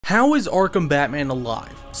How is Arkham Batman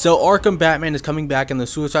alive? So Arkham Batman is coming back in the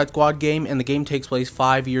Suicide Squad game, and the game takes place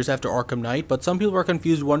 5 years after Arkham Knight, but some people are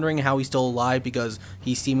confused wondering how he's still alive because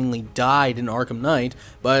he seemingly died in Arkham Knight,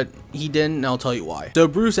 but he didn't, and I'll tell you why. So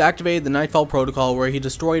Bruce activated the Nightfall Protocol where he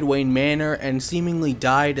destroyed Wayne Manor and seemingly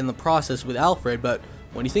died in the process with Alfred, but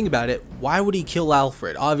when you think about it, why would he kill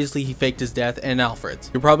Alfred? Obviously he faked his death and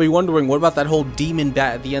Alfred's. You're probably wondering, what about that whole demon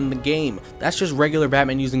bat at the end of the game? That's just regular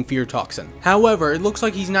Batman using fear toxin. However, it looks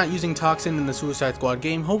like he's not using toxin in the Suicide Squad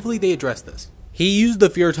game. Hopefully they address this. He used the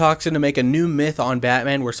fear toxin to make a new myth on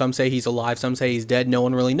Batman where some say he's alive, some say he's dead, no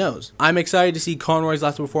one really knows. I'm excited to see Conroy's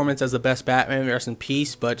last performance as the best Batman, rest in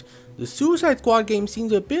peace, but the Suicide Squad game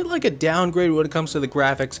seems a bit like a downgrade when it comes to the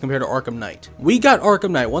graphics compared to Arkham Knight. We got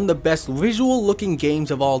Arkham Knight, one of the best visual looking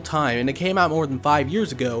games of all time, and it came out more than 5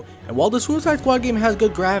 years ago, and while the Suicide Squad game has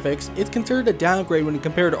good graphics, it's considered a downgrade when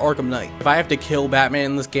compared to Arkham Knight. If I have to kill Batman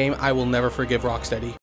in this game, I will never forgive Rocksteady.